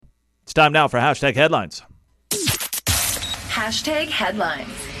It's time now for Hashtag Headlines. Hashtag Headlines.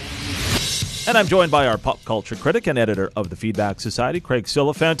 And I'm joined by our pop culture critic and editor of the Feedback Society, Craig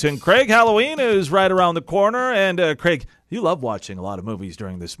Silliphant. And Craig, Halloween is right around the corner. And Craig, you love watching a lot of movies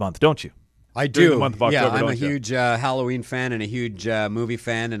during this month, don't you? I do. The month of October, I'm a huge Halloween fan and a huge movie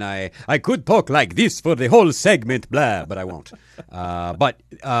fan, and I could talk like this for the whole segment, blah, but I won't.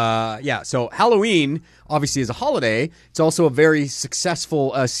 So Halloween obviously is a holiday. It's also a very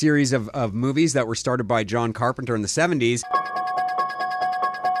successful series of movies that were started by John Carpenter in the 70s.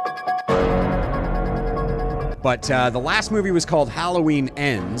 But the last movie was called Halloween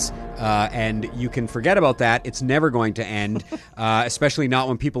Ends, and you can forget about that. It's never going to end, especially not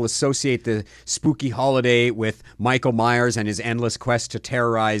when people associate the spooky holiday with Michael Myers and his endless quest to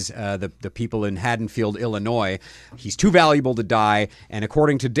terrorize the people in Haddonfield, Illinois. He's too valuable to die, and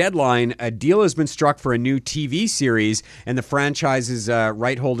according to Deadline, a deal has been struck for a new TV series, and the franchise's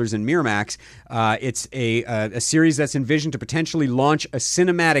right holders in Miramax. It's a series that's envisioned to potentially launch a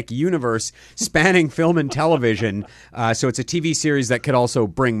cinematic universe spanning film and television. So it's a TV series that could also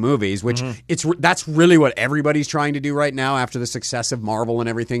bring movies, which that's really what everybody's trying to do right now after the success of Marvel and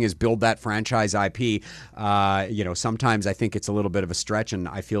everything, is build that franchise IP. Sometimes I think it's a little bit of a stretch, and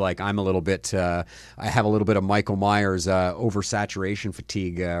I feel like I'm a little bit I have a little bit of Michael Myers oversaturation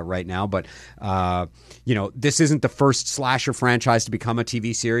fatigue right now. But this isn't the first slasher franchise to become a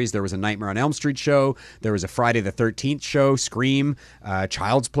TV series. There was a Nightmare on Elm Street show. There was a Friday the 13th show. Scream,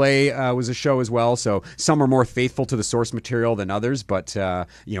 Child's Play was a show as well. So some are more faithful to the source material than others, but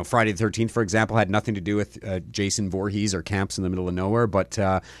Friday the 13th, for example, had nothing to do with Jason Voorhees or camps in the middle of nowhere, but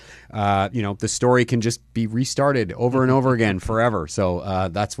the story can just be restarted over and over again forever. So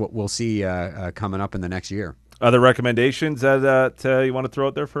that's what we'll see coming up in the next year. Other recommendations that you want to throw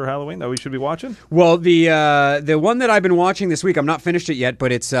out there for Halloween that we should be watching? Well, the one that I've been watching this week, I'm not finished it yet,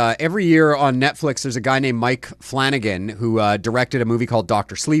 but it's every year on Netflix. There's a guy named Mike Flanagan who directed a movie called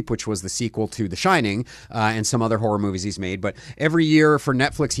Dr. Sleep, which was the sequel to The Shining and some other horror movies he's made. But every year for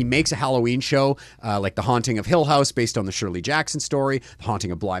Netflix, he makes a Halloween show like The Haunting of Hill House, based on the Shirley Jackson story, The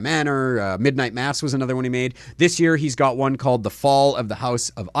Haunting of Bly Manor, Midnight Mass was another one he made. This year, he's got one called The Fall of the House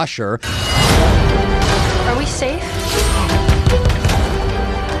of Usher. Are we safe?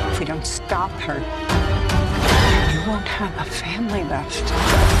 If we don't stop her, you won't have a family left.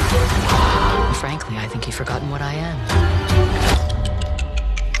 Frankly, I think you've forgotten what I am.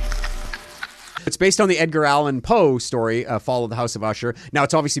 It's based on the Edgar Allan Poe story, Fall of the House of Usher. Now,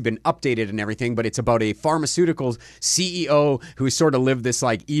 it's obviously been updated and everything, but it's about a pharmaceutical CEO who has sort of lived this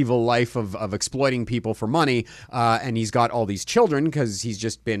like evil life of exploiting people for money, and he's got all these children because he's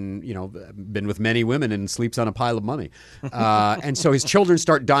just been with many women and sleeps on a pile of money. And so his children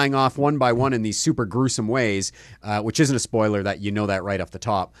start dying off one by one in these super gruesome ways, which isn't a spoiler, that you know that right off the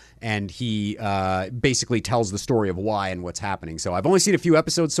top. And he basically tells the story of why and what's happening. So I've only seen a few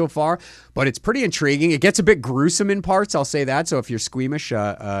episodes so far, but it's pretty intriguing. It gets a bit gruesome in parts, I'll say that. So if you're squeamish,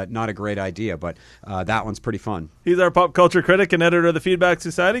 not a great idea, but that one's pretty fun. He's our pop culture critic and editor of the Feedback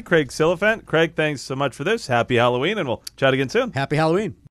Society, Craig Silliphant. Craig, thanks so much for this. Happy Halloween, and we'll chat again soon. Happy Halloween.